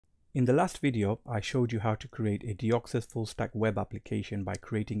In the last video, I showed you how to create a Dioxus full stack web application by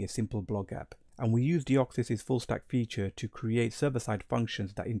creating a simple blog app. And we used Dioxus's full stack feature to create server-side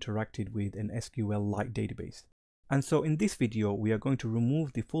functions that interacted with an SQLite database. And so in this video, we are going to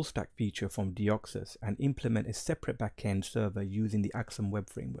remove the full stack feature from Dioxus and implement a separate backend server using the Axum web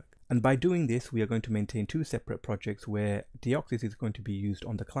framework. And by doing this, we are going to maintain two separate projects where Dioxus is going to be used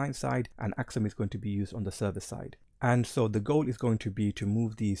on the client side and Axum is going to be used on the server side. And so the goal is going to be to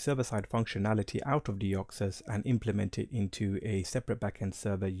move the server-side functionality out of Dioxus and implement it into a separate backend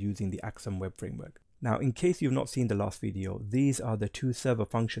server using the Axum web framework. Now, in case you've not seen the last video, these are the two server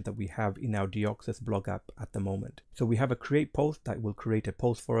functions that we have in our Dioxus blog app at the moment. So we have a create post that will create a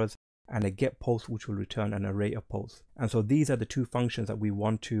post for us and a get post which will return an array of posts. And so these are the two functions that we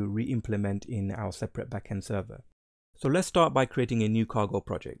want to re-implement in our separate backend server. So let's start by creating a new cargo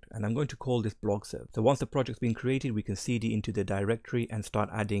project, and I'm going to call this blog serve. So once the project's been created, we can cd into the directory and start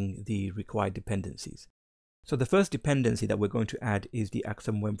adding the required dependencies. So the first dependency that we're going to add is the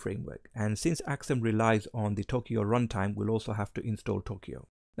Axum web framework. And since Axum relies on the Tokio runtime, we'll also have to install Tokio.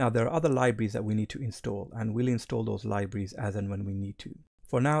 Now there are other libraries that we need to install, and we'll install those libraries as and when we need to.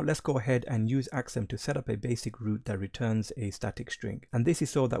 For now, let's go ahead and use Axum to set up a basic route that returns a static string. And this is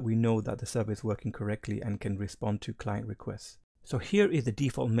so that we know that the server is working correctly and can respond to client requests. So here is the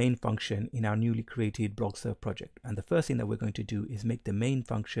default main function in our newly created blog serve project. And the first thing that we're going to do is make the main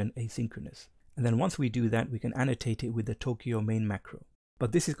function asynchronous. And then once we do that, we can annotate it with the Tokio main macro.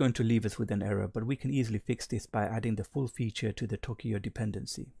 But this is going to leave us with an error, but we can easily fix this by adding the full feature to the Tokio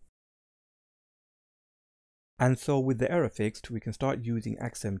dependency. And so with the error fixed, we can start using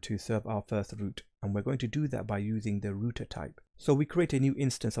Axum to serve our first route. And we're going to do that by using the router type. So we create a new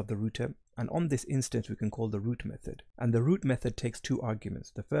instance of the router, and on this instance we can call the route method. And the route method takes two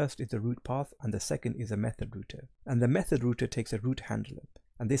arguments. The first is the route path and the second is a method router. And the method router takes a route handler.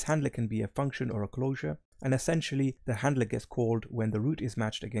 And this handler can be a function or a closure. And essentially the handler gets called when the route is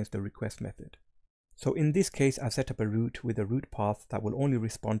matched against the request method. So in this case, I've set up a route with a route path that will only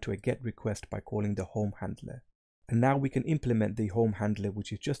respond to a get request by calling the home handler. And now we can implement the home handler,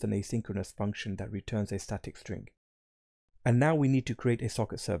 which is just an asynchronous function that returns a static string. And now we need to create a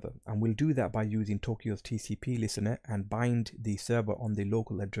socket server, and we'll do that by using Tokio's TCP listener and bind the server on the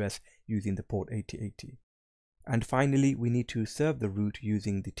local address using the port 8080. And finally, we need to serve the route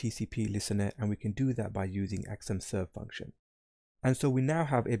using the TCP listener, and we can do that by using Axum serve function. And so we now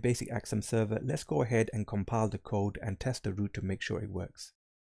have a basic Axum server. Let's go ahead and compile the code and test the route to make sure it works.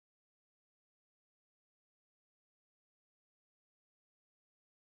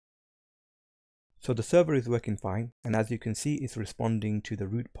 So the server is working fine, and as you can see, it's responding to the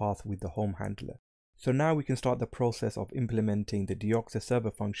route path with the home handler. So now we can start the process of implementing the Dioxus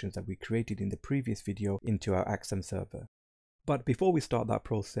server functions that we created in the previous video into our Axum server. But before we start that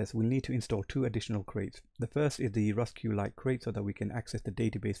process, we'll need to install two additional crates. The first is the SQLite crate so that we can access the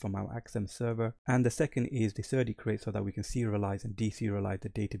database from our Axum server, and the second is the SQLite crate so that we can serialize and deserialize the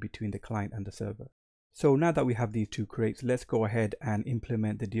data between the client and the server. So now that we have these two crates, let's go ahead and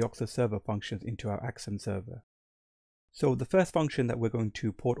implement the Dioxus server functions into our Axum server. So the first function that we're going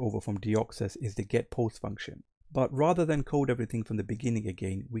to port over from Dioxus is the get post function. But rather than code everything from the beginning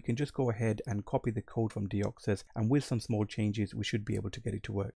again, we can just go ahead and copy the code from Dioxus, and with some small changes, we should be able to get it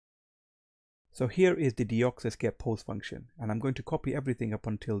to work. So here is the Dioxus get post function, and I'm going to copy everything up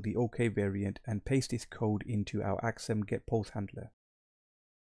until the OK variant and paste this code into our Axum get post handler.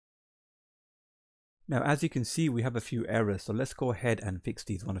 Now, as you can see, we have a few errors, so let's go ahead and fix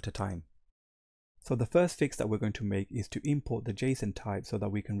these one at a time. So the first fix that we're going to make is to import the JSON type so that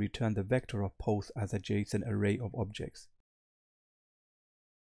we can return the vector of posts as a JSON array of objects.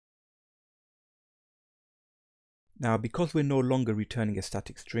 Now, because we're no longer returning a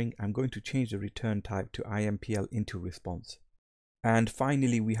static string, I'm going to change the return type to IMPL into response. And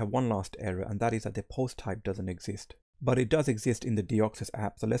finally, we have one last error, and that is that the post type doesn't exist. But it does exist in the Dioxus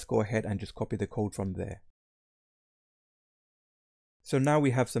app, so let's go ahead and just copy the code from there. So now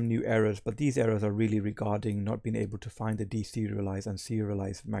we have some new errors, but these errors are really regarding not being able to find the deserialize and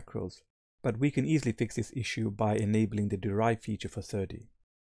serialize macros. But we can easily fix this issue by enabling the derive feature for SQLite.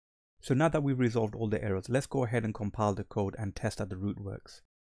 So now that we've resolved all the errors, let's go ahead and compile the code and test that the route works.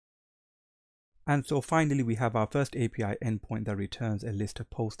 And so finally we have our first API endpoint that returns a list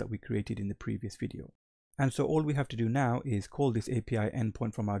of posts that we created in the previous video. And so all we have to do now is call this API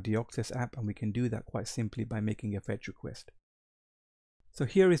endpoint from our Dioxus app, and we can do that quite simply by making a fetch request. So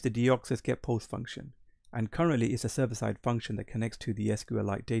here is the Dioxus get post function, and currently it's a server-side function that connects to the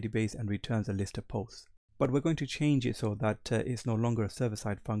SQLite database and returns a list of posts. but we're going to change it so that it's no longer a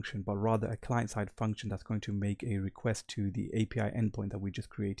server-side function, but rather a client-side function that's going to make a request to the API endpoint that we just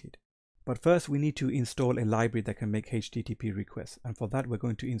created. But first we need to install a library that can make HTTP requests, and for that we're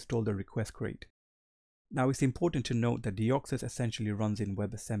going to install the request crate. Now it's important to note that Dioxus essentially runs in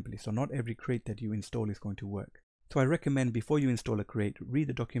WebAssembly, so not every crate that you install is going to work. So I recommend before you install a crate, read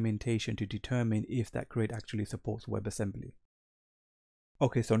the documentation to determine if that crate actually supports WebAssembly.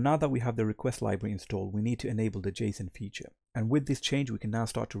 Okay, so now that we have the request library installed, we need to enable the JSON feature. And with this change, we can now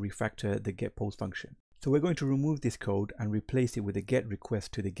start to refactor the getPost function. So we're going to remove this code and replace it with a get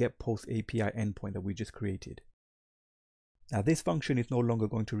request to the getPost API endpoint that we just created. Now this function is no longer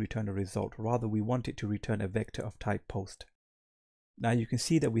going to return a result, rather we want it to return a vector of type post. Now you can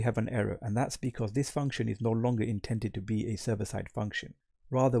see that we have an error, and that's because this function is no longer intended to be a server-side function.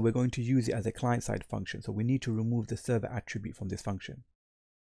 Rather we're going to use it as a client-side function, so we need to remove the server attribute from this function.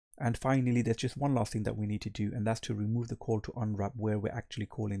 And finally, there's just one last thing that we need to do, and that's to remove the call to unwrap where we're actually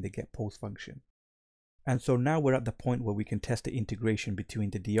calling the getPost function. And so now we're at the point where we can test the integration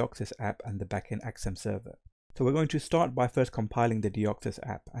between the Dioxus app and the backend Axum server. So we're going to start by first compiling the Dioxus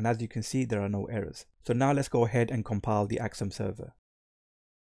app, and as you can see there are no errors. So now let's go ahead and compile the Axum server.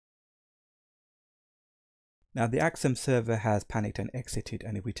 Now the Axum server has panicked and exited,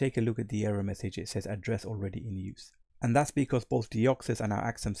 and if we take a look at the error message, it says address already in use. And that's because both Dioxus and our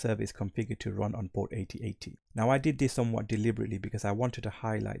Axum server is configured to run on port 8080. Now I did this somewhat deliberately because I wanted to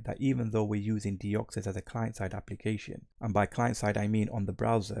highlight that even though we're using Dioxus as a client-side application, and by client-side I mean on the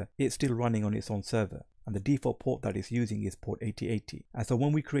browser, it's still running on its own server. And the default port that it's using is port 8080. And so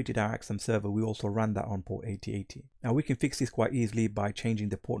when we created our Axum server, we also ran that on port 8080. Now we can fix this quite easily by changing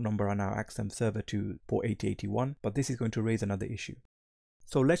the port number on our Axum server to port 8081, but this is going to raise another issue.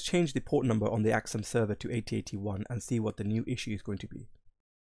 So let's change the port number on the Axum server to 8081 and see what the new issue is going to be.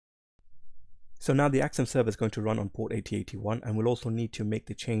 So now the Axum server is going to run on port 8081, and we'll also need to make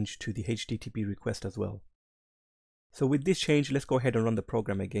the change to the HTTP request as well. So with this change, let's go ahead and run the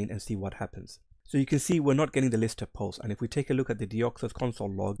program again and see what happens. So you can see we're not getting the list of posts, and if we take a look at the Dioxus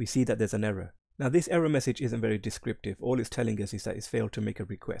console log, we see that there's an error. Now this error message isn't very descriptive. All it's telling us is that it's failed to make a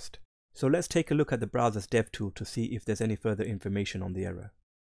request. So let's take a look at the browser's dev tool to see if there's any further information on the error.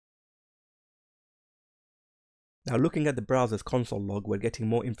 Now looking at the browser's console log, we're getting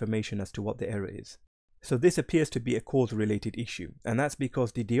more information as to what the error is. So this appears to be a cause related issue, and that's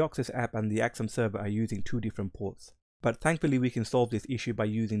because the Dioxus app and the Axum server are using two different ports. But thankfully we can solve this issue by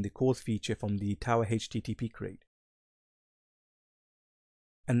using the cause feature from the Tower HTTP crate.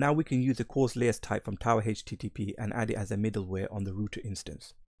 And now we can use the cause layers type from Tower HTTP and add it as a middleware on the router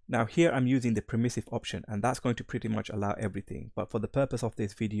instance. Now here I'm using the permissive option, and that's going to pretty much allow everything, but for the purpose of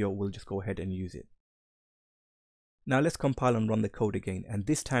this video we'll just go ahead and use it. Now let's compile and run the code again, and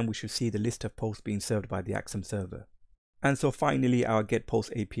this time we should see the list of posts being served by the Axum server. And so finally our getPost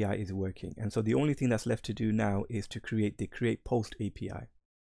API is working, and so the only thing that's left to do now is to create the createPost API.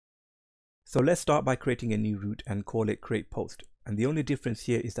 So let's start by creating a new route and call it createPost, and the only difference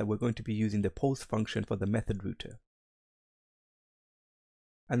here is that we're going to be using the post function for the method router.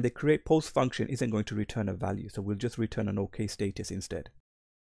 And the createPost function isn't going to return a value, so we'll just return an OK status instead.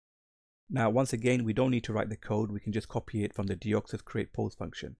 Now once again, we don't need to write the code, we can just copy it from the Dioxus createPost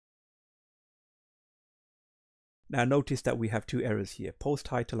function. Now notice that we have two errors here. Post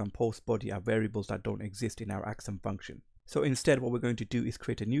title and post body are variables that don't exist in our Axum function. So instead what we're going to do is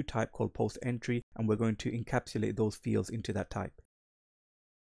create a new type called post entry, and we're going to encapsulate those fields into that type.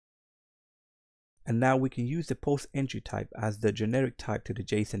 And now we can use the post entry type as the generic type to the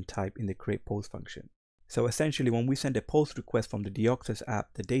JSON type in the createPost function. So essentially when we send a post request from the Dioxus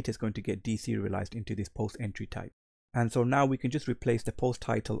app, the data is going to get deserialized into this post entry type. And so now we can just replace the post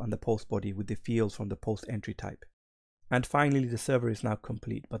title and the post body with the fields from the post entry type. And finally the server is now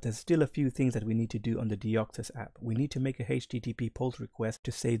complete, but there's still a few things that we need to do on the Dioxus app. We need to make a HTTP post request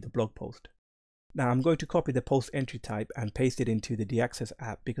to save the blog post. Now I'm going to copy the post entry type and paste it into the Dioxus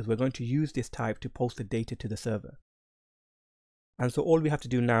app because we're going to use this type to post the data to the server. And so all we have to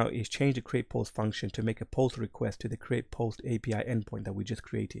do now is change the createPost function to make a post request to the createPost API endpoint that we just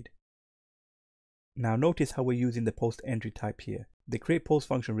created. Now notice how we're using the post entry type here. The createPost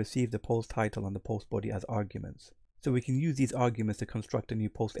function receives the post title and the post body as arguments. So we can use these arguments to construct a new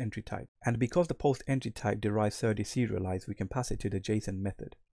post entry type. And because the post entry type derives deserialized, we can pass it to the JSON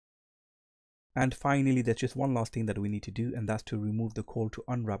method. And finally, there's just one last thing that we need to do, and that's to remove the call to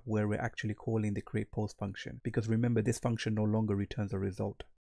unwrap where we're actually calling the createPost function, because remember this function no longer returns a result.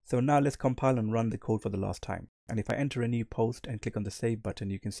 So now let's compile and run the code for the last time. And if I enter a new post and click on the save button,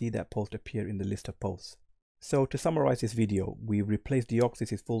 you can see that post appear in the list of posts. So to summarize this video, we've replaced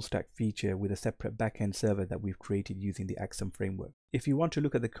Dioxus' full stack feature with a separate backend server that we've created using the Axum framework. If you want to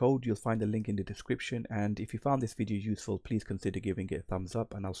look at the code, you'll find the link in the description, and if you found this video useful, please consider giving it a thumbs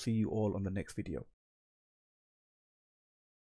up, and I'll see you all on the next video.